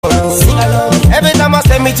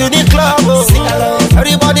Take me to the club, oh. Sing along.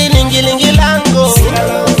 Everybody lingy lingy lango. Sing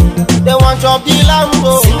along. They want chop the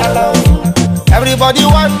lambo. Sing along. Everybody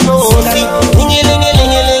want to see lingy lingy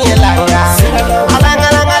lingy lingy langa. Sing along. Alanga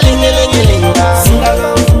langa lingy lingy linga. Sing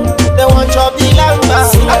along. They want chop the lamba.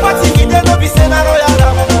 I party with them, no be say na royal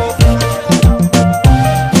lambo.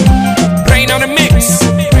 Rain on the mix.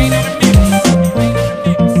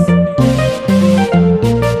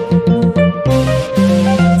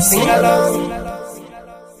 Sing along.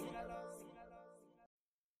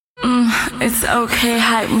 It's okay,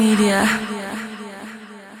 Hype Media.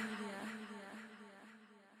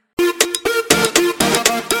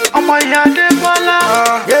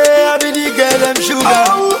 Yeah, I be the girl them sugar.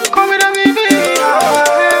 Come with me, baby.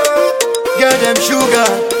 Girl them sugar.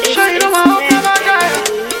 Show you my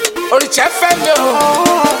Or the chef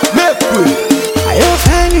fellow. make way. I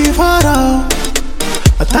offend you for all.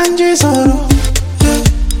 I thank you sorrow. Yeah.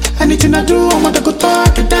 Anything I do, I'm gonna go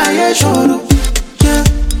talk and die, sure. Yeah.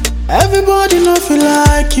 Everybody no feel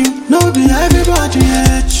like you. No be everybody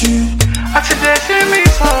hate you. I said they see me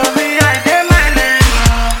for me, I get my name.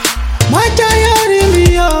 My child in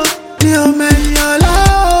me, oh, you make your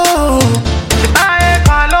love. I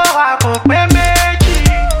call over for Meji.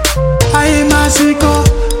 I am a sicko,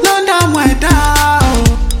 London my down.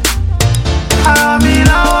 I'm in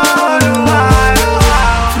a world.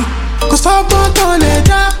 Cause I'm going to let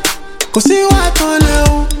that. Cause you are to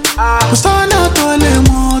live. Cause I'm not to live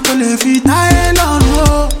more to live it. I don't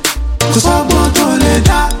know. Cause I'm going to let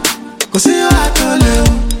that. Cause you are to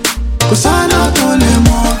live. Cause I'm not to live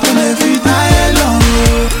more to live it. I don't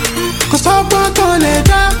know. Cause I'm going to let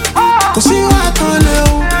that. Cause you are to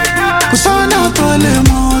live. Cause I'm not to live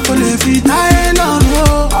more to live it. I don't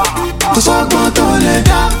know. Cause I'm going to let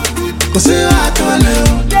that. Cause you are to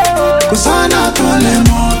live. Cause I'm not to live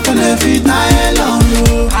more to live it. I don't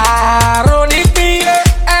know.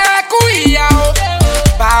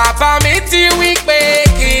 Bàbá mi ti wí pé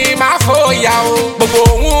kí n má fòyà o. Gbogbo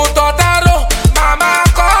ohun tó dárò, màmá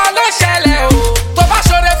kọ́ ló ṣẹlẹ̀ o. Tó bá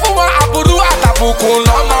ṣoore fún wọn, àbúrú àtàbùkù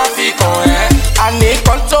lọ́ máa fi kàn ẹ́.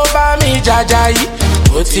 Àníkan tó bá mi jàjà yìí,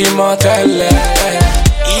 ó ti mọ tẹ́lẹ̀.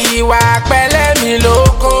 Ìwà pẹ̀lẹ́ mi ló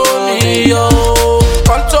kó mi yọ.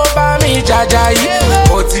 Kan tó bá mi jàjà yìí,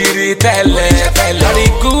 ó ti rí tẹ́lẹ̀. All the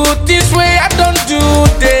good things wey I don do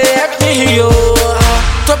dey help me yo.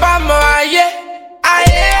 Tó bá mọ ayé.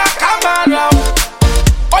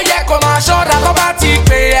 Ó yẹ kó máa ṣọ́ra kó bá ti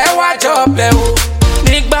pè ẹ́ wá jọ̀bẹ̀ o.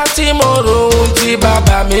 Nígbà tí mo rò ohun tí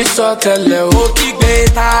bàbá mi sọ tẹ́lẹ̀ o. Kígbe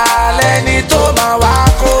ta lẹ́ni tó máa wá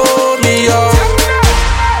kó mi yọ.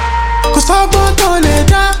 Kò sọ́gbọ́n tó lè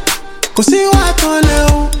dá, kò sí wà tó lè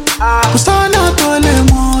o. Kò sọ́nà tó lè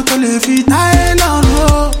mọ̀ tó lè fi táyé lọ́rùn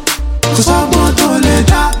o. Kò sọ́gbọ́n tó lè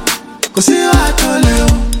dá, kò sí wà tó lè o.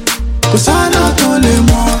 Kò sọ́nà tó lè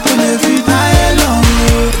mọ̀ tó lè fi táyé lọ́rùn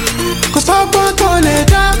o. Kò sọ́gbọ́n tó lè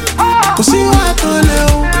dá, kò sí wà tó lè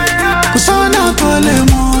o. Kò sọ́nà tó lè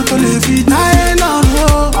mọ̀ tó lè fi táyé lọ́rùn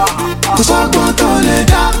o. Kò sọ́gbọ́n tó lè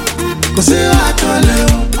dá, kò sí wà tó lè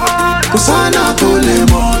o. Kò sọ́nà tó lè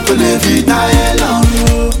mọ̀ tó lè fi táyé lọ́rùn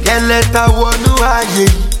o. Kẹ́lẹ́ta wọnú ayé yìí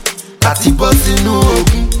àti bọ́ sínú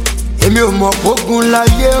ogun. Èmi ò mọ̀ pógun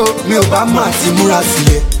láyé o, mi ò bá mà ti múra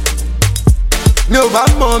sílẹ̀. Mi ò bá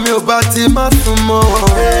mọ̀, mi ò bá ti má sún mọ́ wọn.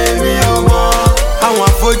 Èmi ò mọ̀, àwọn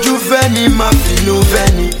àfojúfẹ́ ni máa finú fẹ́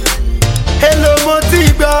ni. Èló mo ti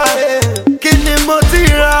gbà, kí ni mo ti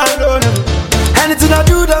rà lónìí. Anything I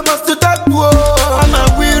do that must to talk o, I'm a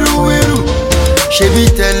wíru. Ṣebí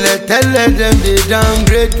tẹ́lẹ̀ dem dey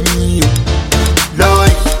downgrade me o. Lọ́wọ́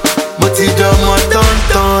yìí, mo ti dọmọ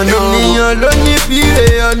tán-tán náà. Ènìyàn ló ní bíre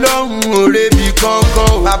Ọlọ́run òre bí kọ́kọ́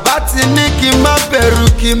o. Bàbá ti ní kí n má bẹ̀rù,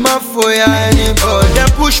 kí n má fòyà anybody. Dem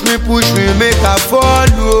push me make I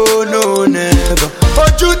fall o, no never.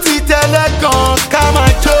 Ojú ti tẹ́lẹ̀ gan, ká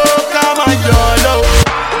máa jó, ká máa yọ̀ lọ.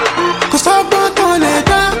 Kò sọ́gbọ́n tó lè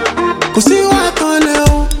dá, kò sí wà tó lè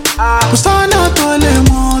o. Kò sọ́nà tó lè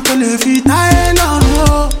mọ̀ tó lè fi táyé lọ́rùn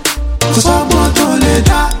o. Kò sọ́gbọ́n tó lè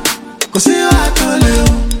dá, kò sí wà tó lè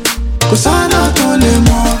o. Kò sọ́nà tó lè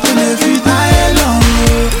mọ̀ tó lè fi táyé lọ́rùn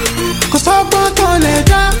o. Kò sọ́gbọ́n tó lè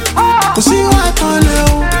dá, kò sí wà tó lè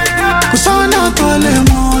o. Kò sọ́nà tó lè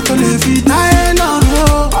mọ̀ tó lè fi táyé lọ́rùn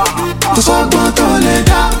o. Kò sọ́gbọ́n tó lè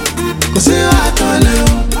dá, kò sí wà tó lè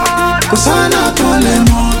o. Kò sọ́nà tó lè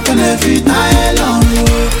mọ̀ tó lè fi táyé lọ́rùn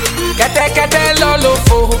o. Kẹ́tẹ́kẹ́tẹ́ lọ ló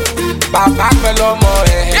fo, bàbá pẹ̀lú ọmọ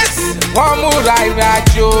ẹ̀. Wọ́n múra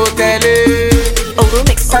ìrìnàjò tẹ̀lé.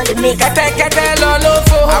 Kẹ́tẹ́kẹ́tẹ́ lọ ló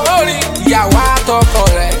fo, àbórí ìyàwó àtọkọ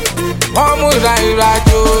rẹ̀. Wọ́n múra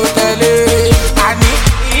ìrìnàjò tẹ̀lé. Àní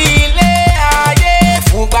ilé ayé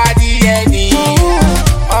fúngbà díẹ̀ ni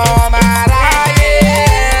ọmọ aráyé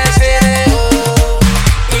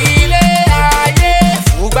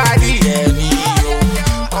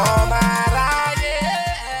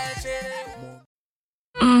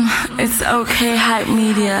Hype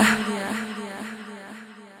Media.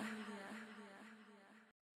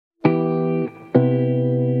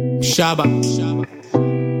 Shaba.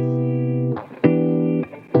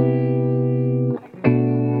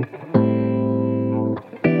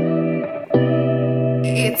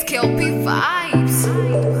 It's Kelpie Vibes.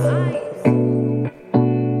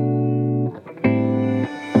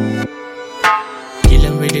 Kill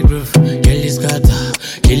him with the groove, Kelly's got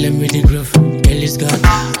kill him with the groove, Kelly's got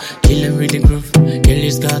kill him with the groove,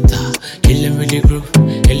 Kelly's got kill him with the groove,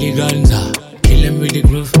 Kelly Ganza. Kill him with the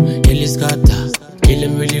groove, Kelly's got kill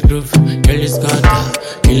him with the groove, Kelly's got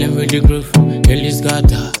kill him with the groove, Kelly's got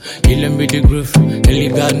kill him with the groove, Kelly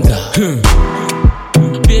Ganza.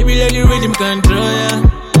 Baby, let the rhythm control ya.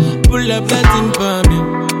 Pull up that thing for me.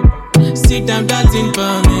 Sit down that thing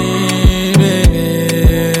for me, baby.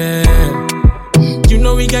 You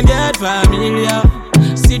know we can get familiar.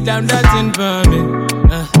 Sit down that thing for me.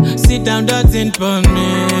 Sit down that thing for me.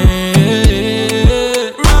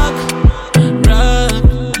 Rock, rock.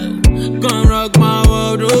 Come rock my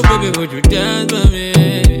world, oh baby, would you dance for me?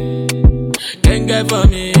 Then get for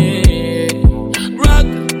me. Rock,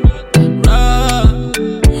 rock.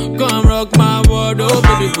 Come rock my world, oh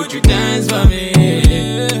baby, would you dance for me?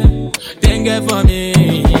 Then get for me.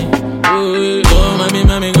 Oh, go, mommy,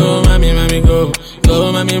 mommy, go, mommy, mommy, go.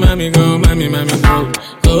 Go, mommy, mommy, go, mommy, mommy, go.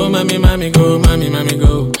 Go, mommy, mommy, go, mommy, mommy,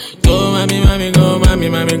 go. Go, mommy, mommy, go, mommy,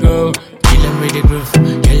 mommy, go. Kill him with the groove,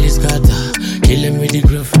 Kelly's got kill him with the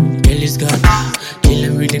groove, Kelly's got kill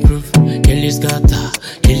him with the groove, Kelly's got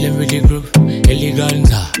kill him with the groove, Kelly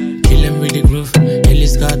Ganza. Kill him with the groove,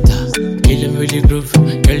 Kelly's got kill him with the groove,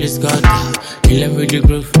 Kelly's got kill him with the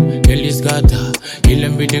groove, Kelly's got kill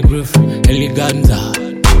him with the groove, Kelly Ganza.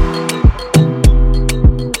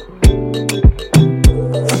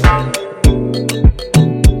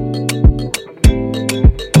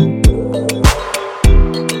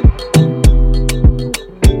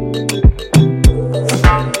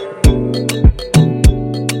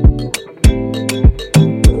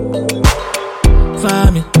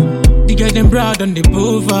 Broad on the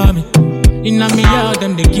pool for me. Inna me yard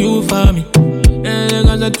and the queue for me. And they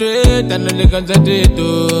concentrate and they concentrate.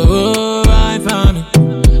 Oh, I for me.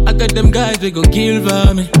 I got them guys they go kill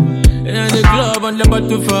for me. And the club on the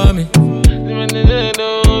bottle for me.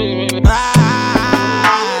 Rock,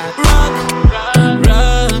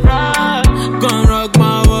 rock, come rock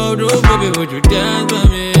my world, oh baby, would you dance for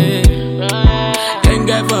me? Then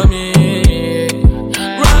get for me.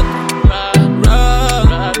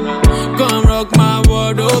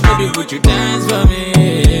 Oh baby, would you dance for me?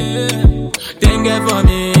 Then get for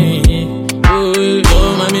me. Oh, go,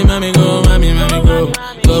 mommy, mommy, go, mommy, mommy, go.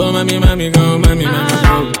 Go, mommy, mommy, go, mommy, mommy,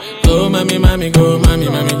 go. Go, mommy, mommy, go, mommy,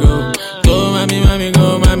 mommy, go. Go, mommy, mommy,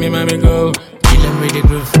 go, mommy, mommy, go. Kill him with the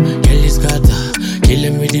groove, Kelly's got kill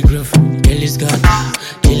him with the groove, Kelly's got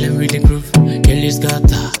kill him with the groove, Kelly's got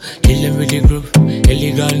kill him with the groove,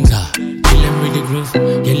 Kelly Ganza. Kill him with the groove,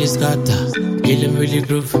 Kelly's got kill him with the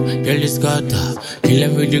groove, Kelly's got kill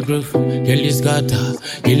him with the groove, Kelly's got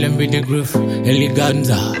kill him with the groove, Kelly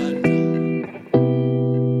Ganza.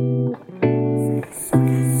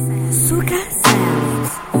 Suka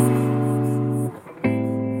Sounds.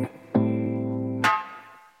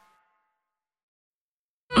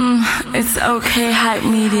 It's okay, Hype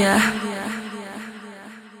Media.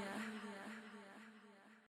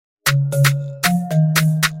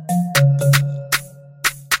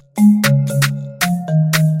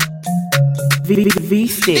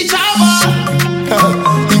 V-Stick. It go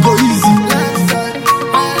easy.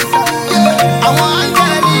 I want to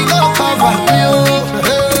go cover you.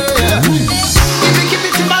 If you keep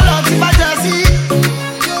it in my love, in my jersey.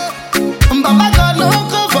 Baba God no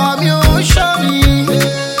cover me, show me.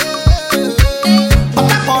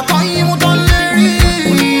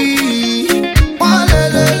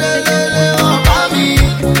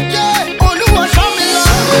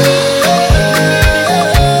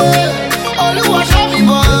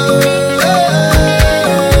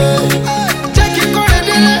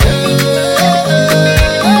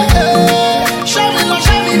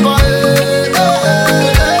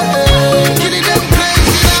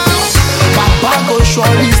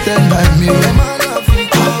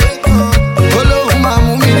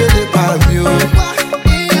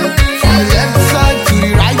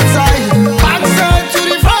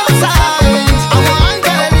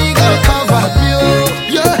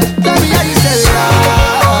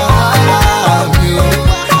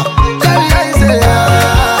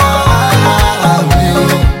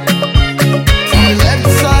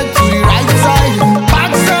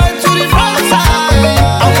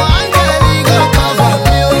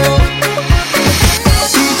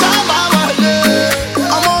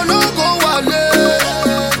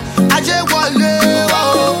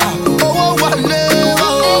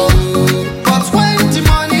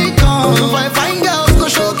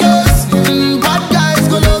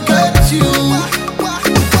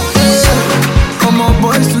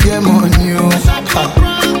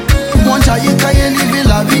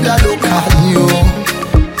 nigga loca ni o.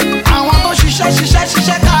 Àwọn tó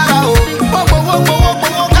ṣiṣẹ́ kára o. Gbogbo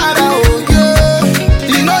kára o.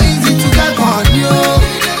 Yeah. It no easy to get money o.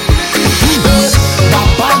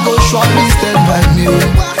 Papa go surely stand by me o.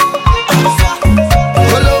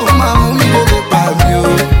 Olóhùn máa mú mi lè pa mi o.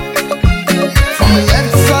 From the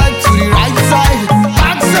left side to the right side,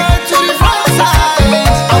 back side to the front side.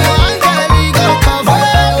 Àwọn áńgẹ́lì go cover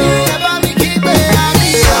me. Ẹ bá mi kí pé a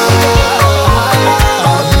ní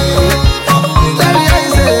Let me hear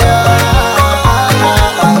you say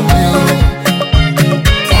me o.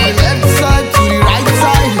 From the left side to the right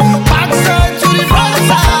side, back side to the front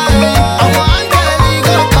side. Àwọn áńgẹ́lì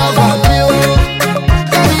go cover me o.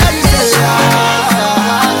 Let me hear you say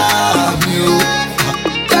me o.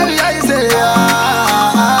 Let me hear you say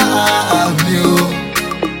me o.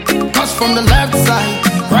 'Cause from the left side,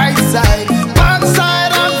 right side, back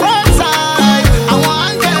side and front side, àwọn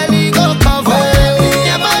áńgẹ́lì go cover me.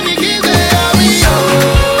 Ẹ bá mi kí pé a ní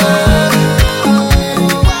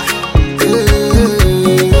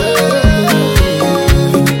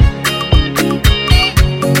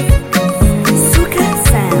Suka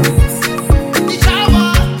Sounds.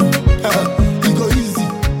 It go easy.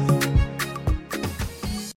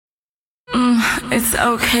 It's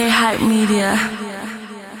okay, hype media.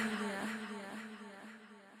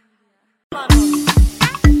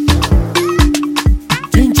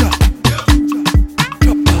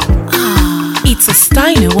 It's a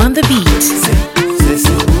Steiner on the beat.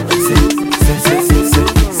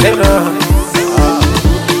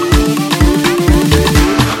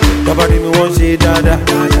 Nobody me want say dada.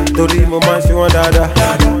 Tori mo man she want dada.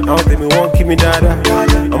 Now tell me want keep me dada.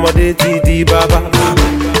 I'm a day TD baba.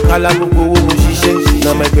 Kala gbogbo wo mo ṣiṣẹ́.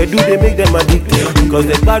 Now my bedu they make them addicted. Cause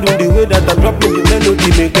they bad on the way that I'm dropping the melody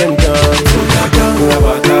make them dance. Oya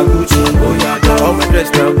bata Gucci. All my dress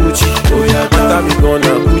na Gucci. Mata mi gan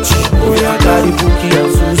na Gucci. Daddy Buki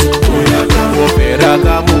and Susie. Mo fẹ́ra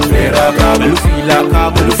ká mo fìlà ká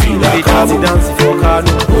They dance for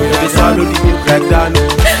Kano. They swallow the milk like Dano.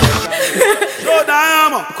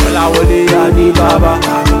 Kọ́láwọlé Ani Baba,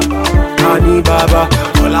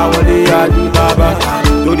 Kọ́láwọlé Ani Baba,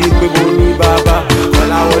 torí pé mo ní bàbá.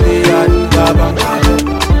 Kọ́láwọlé Ani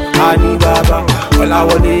Baba,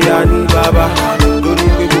 Kọ́láwọlé Ani Baba, torí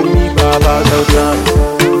pé mo ní bàbá. Gangan,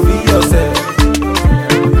 free yourself,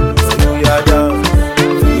 say we are down.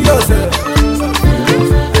 Free yourself,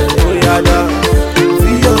 we are down.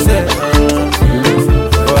 Free yourself,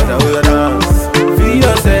 brother we are dance. Free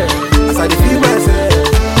yourself, as I dey feel myself.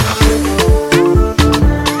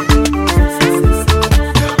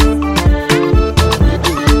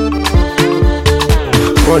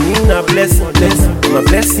 Money na blessing, my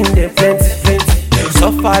blessing dey plenty.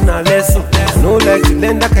 Suffer na lesson, no like to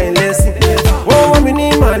learn that kind lesson. Wọ́n wọ́n mi ní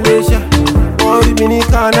Malaysia, wọ́n rí mi ní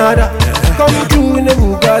Canada. Come through in a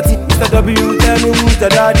Bugatti, Mr. W tell me who's the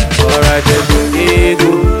daddy. Alright then,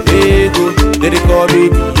 ego, they dey call me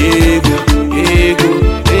Diego.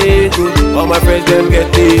 All my friends them get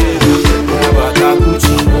ego. Oya bata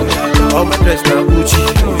Gucci, all my dress na Gucci.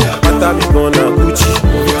 Mata mi gan na Gucci,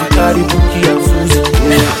 Daddy Buki and Susie.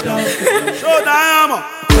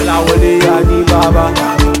 Kọ́láwọlé Ani Baba,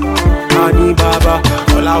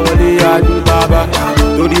 Kọ́láwọlé Ani Baba,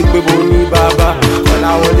 torí pé mo ní bàbá.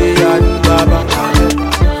 Kọ́láwọlé Ani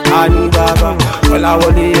Baba,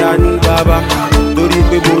 Kọ́láwọlé Ani Baba, torí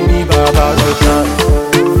pé mo ní bàbá. Gangan,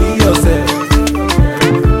 free yourself,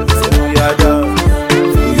 say we are down.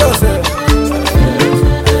 Free yourself,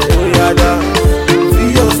 we are down.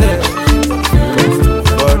 Free yourself,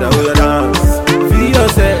 brother we are dance. Free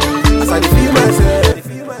yourself, as I dey feel myself.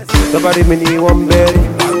 Nobody me need one berry,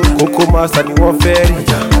 Coco Master need one ferry.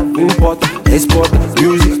 Import, export,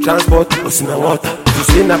 music, transport, what's in the water? You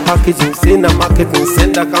say na packaging, say na marketing,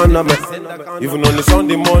 send account number. Even on the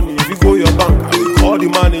Sunday morning, if you go your bank, I will call the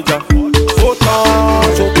manager. So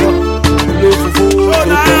tough, you know fufu, so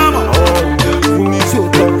tough. I want you need so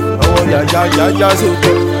tough. I want ya so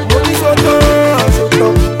tough. Money so tough, you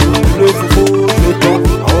know fufu, so tough.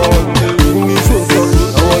 I want you need so tough.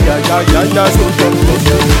 I want ya so tough.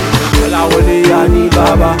 Kọ́láwọlé Ani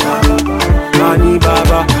Baba,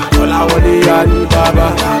 Kọ́láwọlé Ani Baba,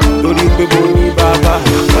 torí pé mo ní bàbá.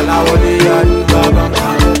 Kọ́láwọlé Ani Baba,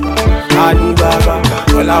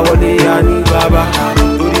 Kọ́láwọlé Ani Baba,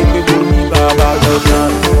 torí pé mo ní bàbá.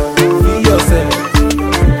 Gangan, free yourself,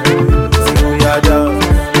 say we are down.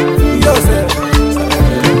 Free yourself,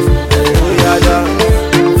 we are down.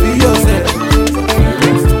 Free yourself,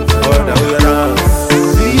 brother we are dance.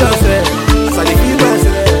 Free yourself, as I dey feel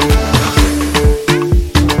myself.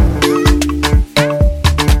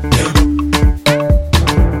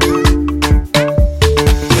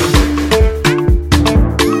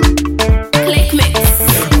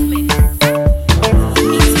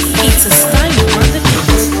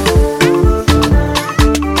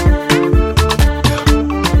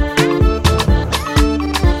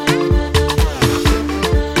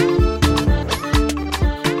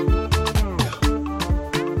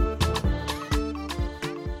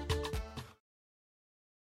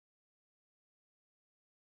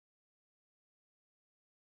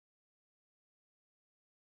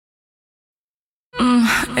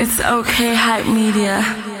 It's okay, hype media.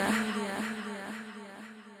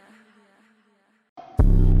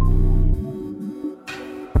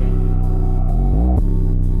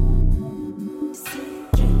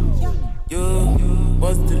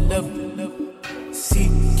 What's the level?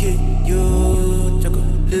 CK, yo,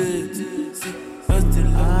 chocolate. What's the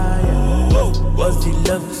level? What's the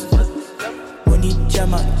levels? Money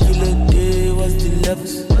jam, kill a day. What's the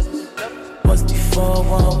levels? What's the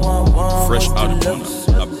 411? Fresh out of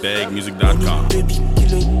abegmusic.com. Baby,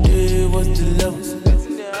 kill a day. What's the levels?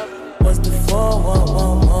 What's the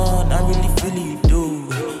 411? I really feel you do.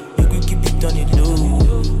 You could keep it on it low.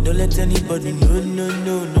 Don't let anybody know, no,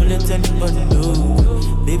 don't let anybody know.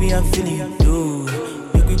 Baby, I'm feeling you do.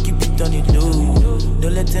 You could keep it on it low.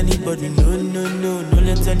 Don't let anybody know, no, don't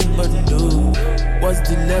let anybody know. What's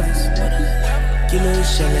the levels? Kilo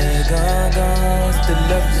shale gaga, what's the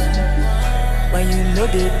levels? When you know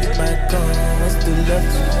they pick my gun, what's the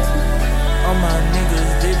levels? All my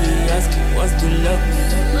niggas, they be asking, what's the levels?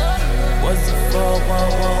 What's the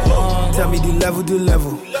 411? Tell me the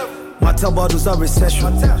level. My top bottles are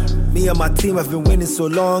recession. Me and my team have been winning so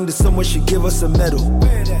long that someone should give us a medal.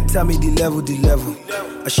 Tell me the level.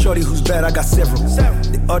 A shorty who's bad, I got several.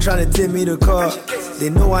 They all trying to take me to court. They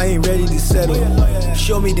know I ain't ready to settle.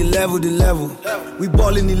 Show me the level. We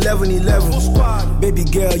ballin' 11. Baby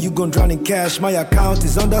girl, you gon' drown in cash. My account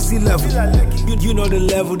is under sea level. You know the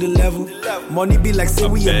level. Money be like say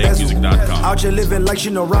we embezzle. Out here living like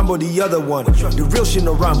Shino Rambo, the other one. The real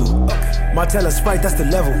Shino Rambo. Martella Sprite, that's the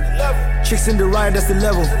level. Chicks in the ride, that's the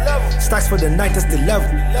level. Stacks for the night, that's the level.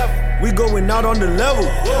 We going out on the level.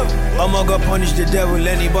 I'ma go punish the devil.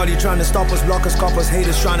 Anybody trying to stop us, block us, cop us,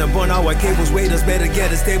 haters trying to burn our cables. Waiters better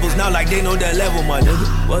get us tables now like they know that level, my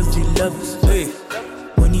nigga. What's the levels? Hey.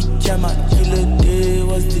 Money jam, kill a day.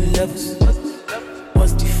 What's the levels?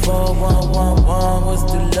 What's the 411? What's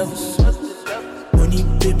the levels? Money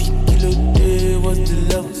baby, kill a day. What's the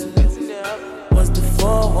levels? What's the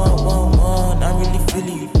 411? I really feel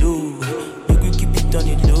you do. You could keep it on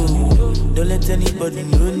it low. Don't let anybody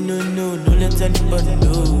know, no, don't let anybody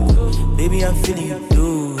know. Baby, I'm feeling you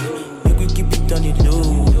do. You could keep it on it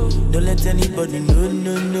low. Don't let anybody know,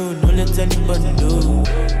 no, don't let anybody know.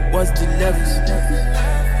 What's the levels?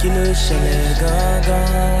 Kilo shale gaga,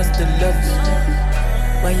 what's the levels?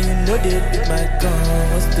 When you know they pick my gun,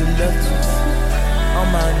 what's the levels? All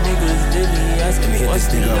my niggas, they be asking, what's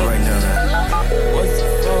the levels? Right now. What's the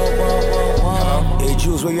 411? Hey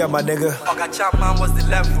Jules, where you at, my nigga? I got chop, man, what's the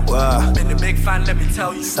level? Wow. Been a big fan, let me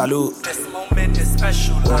tell you. Salute. This moment is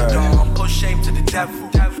special. I'm put shame to the devil.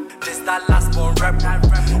 This that last born rap.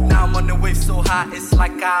 Now I'm on the wave so high, it's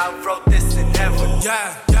like I wrote this in heaven.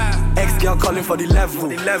 Yeah. Ex-girl calling for the level.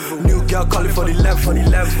 New girl calling for the level.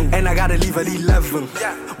 And I gotta leave at 11.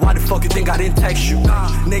 Why the fuck you think I didn't text you?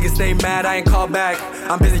 Niggas stay mad, I ain't call back.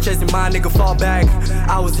 I'm busy chasing my nigga, fall back.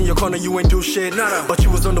 I was in your corner, you ain't do shit. But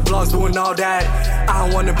you was on the blogs doing all that. I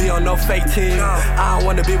don't wanna be on no fake team. I don't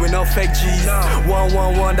wanna be with no fake G's.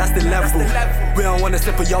 111, that's the level. We don't wanna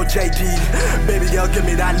sip for your JD. Baby girl, give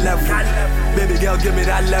me that level. Baby girl, give me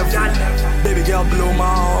that level. Baby girl, blow my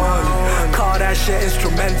horn. Call that shit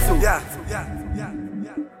instrumental.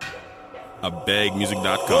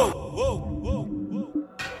 abegmusic.com.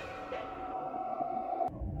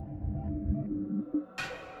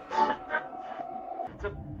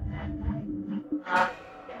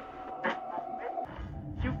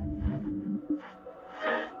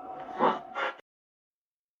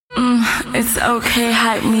 It's okay,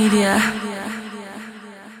 hype media.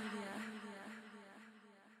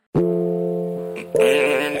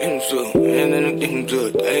 And then I give him to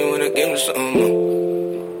it. I wanna give him something more.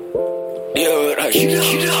 Yeah, right.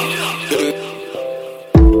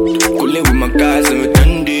 Coolin' with my guys and we're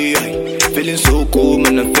Dundee. Feeling so cool,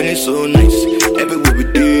 man, I'm feeling so nice. Everywhere we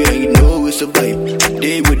do, and you know it's a vibe.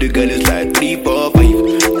 Day with the girl is like 3, 4, 5.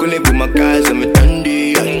 Coolin' with my guys and we're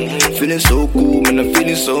Dundee. Feeling so cool, man, I'm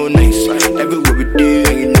feeling so nice. Everywhere we do,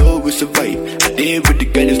 and you know it's a vibe. Day with the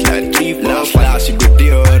girl is like 3, 4, 5. Now flash, you go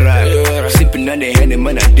there, alright. Sipping on the hand,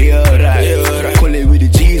 man, I did alright. Coolin' with the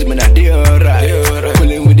G's, man, I did alright.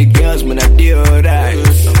 Coolin' with the girls, man, I did alright.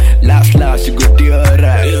 Last, you go there,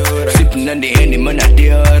 alright. Sipping on the hand, man, I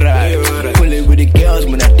did alright. Coolin' with the girls,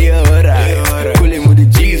 man, I did alright. Coolin' with the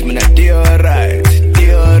G's, man, I did alright.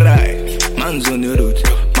 Did alright. Man's on the road.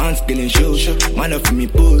 Man's getting shows, man up for me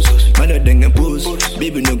pose, man up then pose.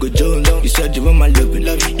 Baby no go Jones, you said you want my loving.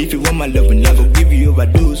 If you want my loving, I go give you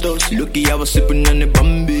overdose. Looky, I was sipping on the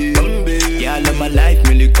Bombay. Yeah, I love my life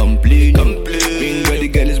really complete. Bring all the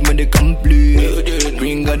girls, man, they complete.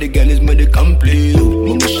 Bring all the girls, man, they complete.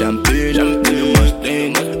 Mama champagne, in the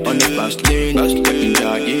Mustang, on the fast lane, getting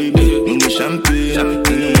tired. Mama champagne, in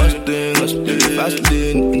the Mustang, in the fast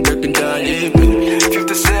lane, getting tired.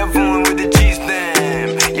 57 with the G's them.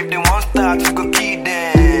 If they want start, we go keep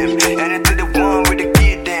them. Headed to the one with the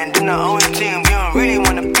kid then. Then our own team, we don't really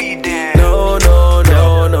wanna be them. No,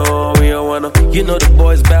 we don't wanna. You know the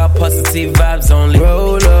boys bout positive vibes only.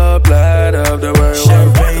 Roll up, light up the world.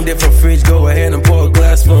 Champagne, different fridge, go ahead and pour a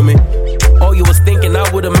glass for me. Oh, you was thinking I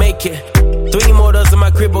wouldn't make it. 3 models in my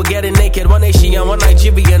crib will get it naked. 1 Asian, 1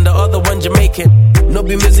 Nigerian, the other 1 Jamaican. No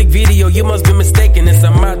be music video, you must be mistaken. It's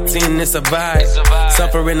a Martin, it's a vibe.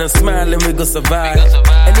 Suffering and smiling, we go survive.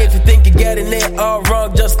 And if you think you're getting it all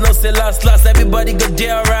wrong, just know say lost. Everybody go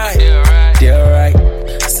day alright. Day alright.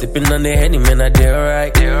 Sipping on the Henny, man, I day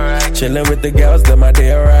alright. Chilling with the girls, them I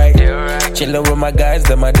day alright. Chilling with my guys,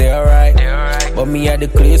 them I day alright. But me at the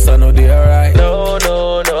place, I know they alright. No,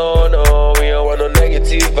 we don't want no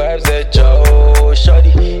negative vibes at y'all.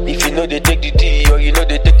 Shawty, if you know they take the D or you know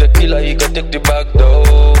they take the killer, you can take the back door.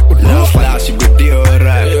 Love flash, you go day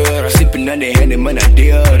alright. Sipping on the Henny, man, I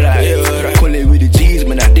day alright. Calling with the G's,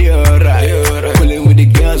 man, I day alright. Calling with the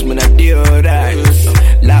girls, man, I day alright.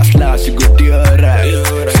 Love flash, you go day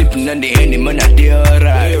alright. Sipping on the Henny, man, I day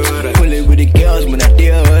alright. Calling with the girls, man, I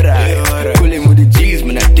day alright. Calling with the G's,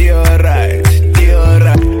 man, I day alright. Day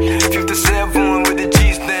alright. 57 with the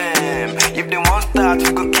G's them. If they want start,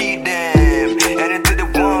 we go keep them. Headed to the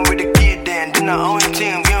one with the kid then. Then our own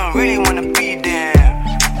team, we don't really wanna be them.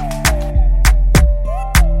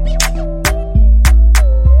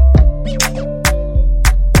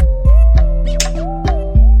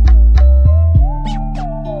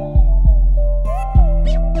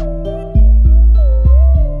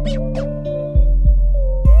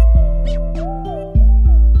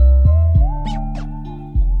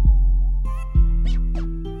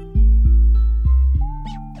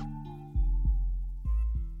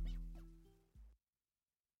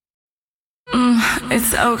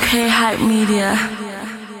 It's okay, hype media.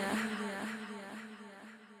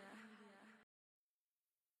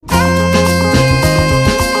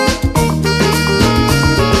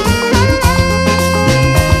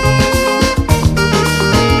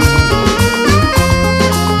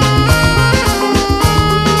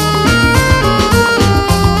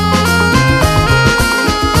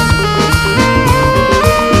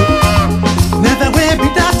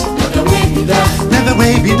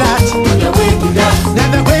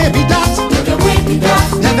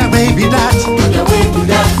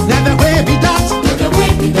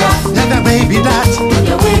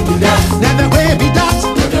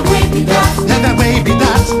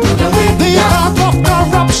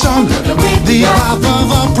 The path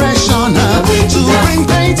of oppression to bring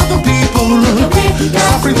pain to the people,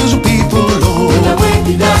 suffering to the people. Never way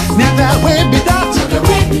be that, never way be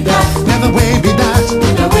that, never way be that,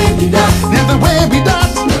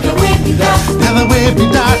 never way be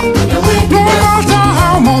that. No matter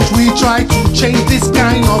how much we try to change this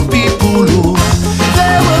kind of people,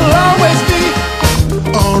 there will always be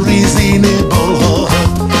unreasonable.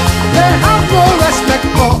 They have no respect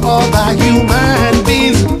for other human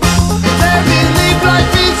beings. They believe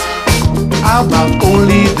life is about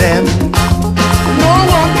only them. No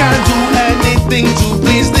one can do anything to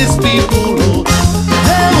please these people.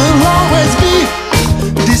 There will always be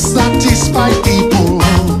dissatisfied people.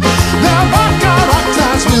 Their bad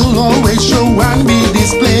characters will always show and be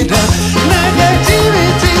displayed.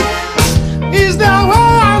 Negativity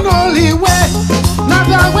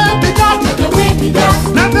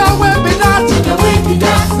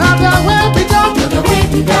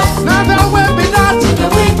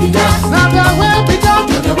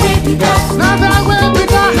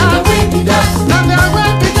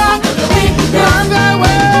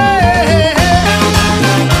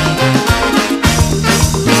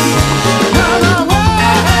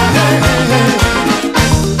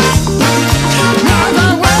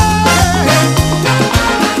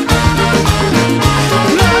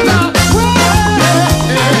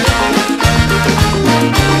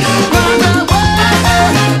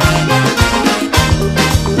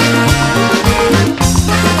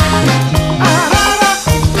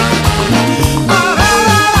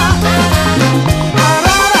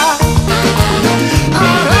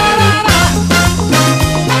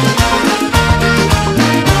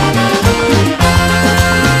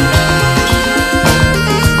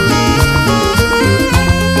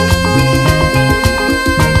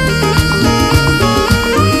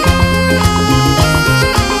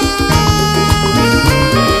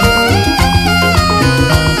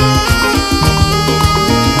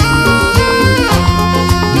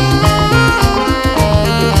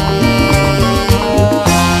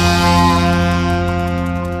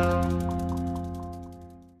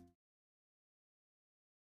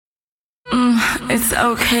It's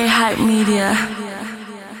okay, hype media.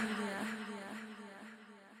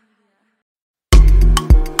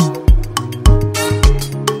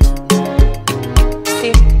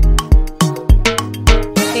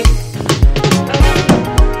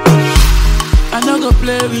 I no go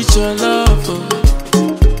play with your love, oh.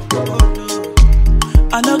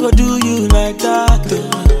 I no go do you like that, oh.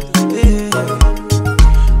 Yeah.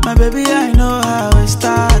 My baby, I know how it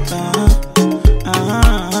start,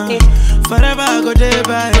 Forever I go there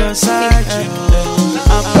by your side,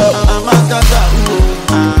 I'm a tata,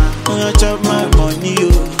 when you chop my money,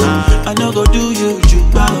 oh. I no go do you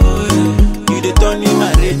juba, oh. You dey turn in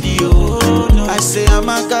my radio, I say I'm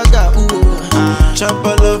a gaga, chop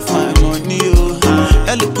all of my money, oh.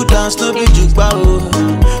 Ellie put down no be juba,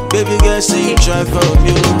 oh. Baby girl, say you try for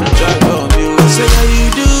me, try for me, oh. Say that you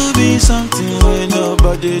do me something when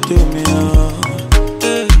nobody do me, oh.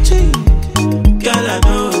 Hey, gee. Girl, I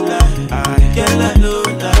know lie, girl, I know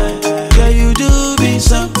lie. Girl, you do me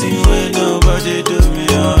something when nobody do me,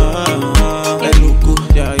 oh. Eluku,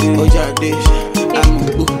 Ojade,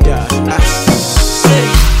 Amuku, Say,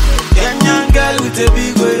 Kenyan girl with a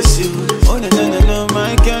big waist, you. Oh, no,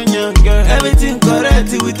 my Kenyan girl. Everything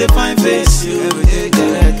correct with a fine face, you. Everything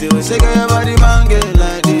correct, you. Say, get your body banging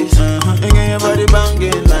like this, and get your body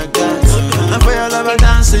banging like that. And for your lover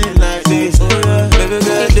dancing like this, baby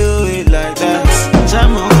girl, do it like that.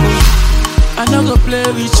 I no go play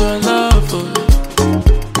with your love,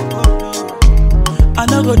 oh. I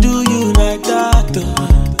no go do you like that, oh.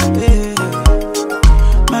 Yeah.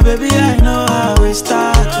 My baby, I know how we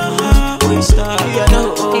start, oh. We start, yeah,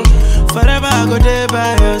 no, oh. Forever I go there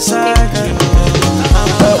by your side,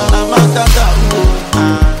 I'm a tata,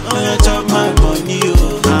 oh. When you chop my money,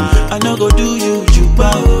 oh. I no go do you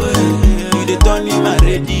juba, oh. You dey turn in my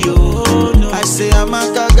radio, I say I'm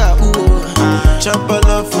a gaga, oh. Chop all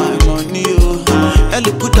of my money, oh.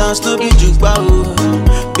 Ellie put down no be juba, oh.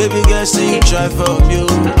 Baby girl, say you try for me, oh.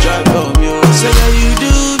 Try for me, oh. Say that you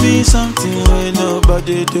do me something when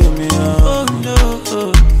nobody do me, oh. No,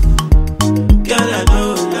 oh. Girl, I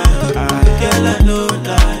know lie, girl, I know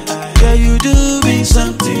lie. Girl, you do me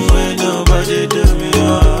something when nobody do me,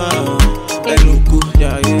 oh. Eluku,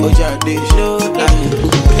 Ojade, no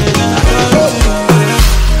lie.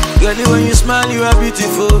 Girl, when you smile, you are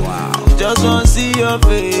beautiful. Wow. Just wanna see your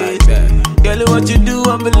face. Like girl, what you do,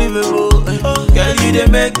 unbelievable. Girl, you they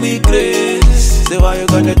make me crazy. Say, why you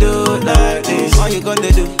gonna do like this? Why you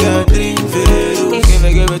gonna do? Girl, drink Veru. Give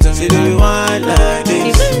it to me. Say, do you want like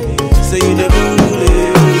this? Say, you the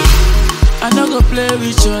bully. I no go play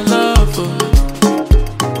with your love, oh.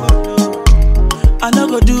 I no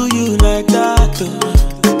go do you like that, oh.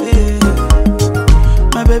 Yeah.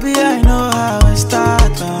 My baby, I know how I start,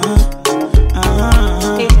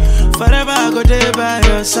 Forever I go there by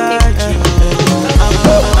your side,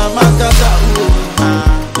 I'm a tata,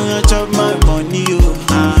 when you chop my money, oh.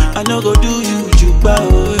 I no go do you juba,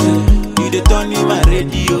 oh. You dey turn in my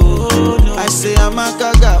radio, I say I'm a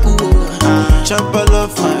gaga, chop all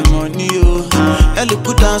of my money, oh. Ellie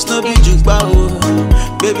put down no be juba,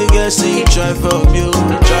 oh. Baby girl, say you try for me, oh.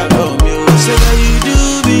 Try for me, oh. Say that you do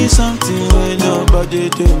me something when nobody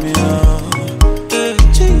do me, oh. Hey,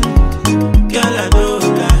 gee. Girl, I know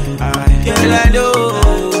lie, girl, I know.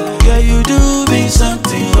 Girl, you do me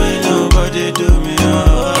something when nobody do me,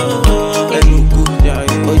 oh. Eluku,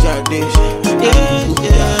 Ojade,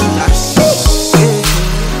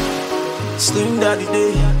 Slim Daddy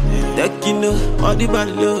Day, that you know, all the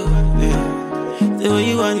body love, say where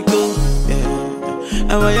you wanna go,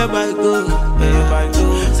 and where your body go,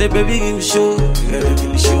 Say baby give me show,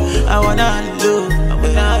 I wanna love,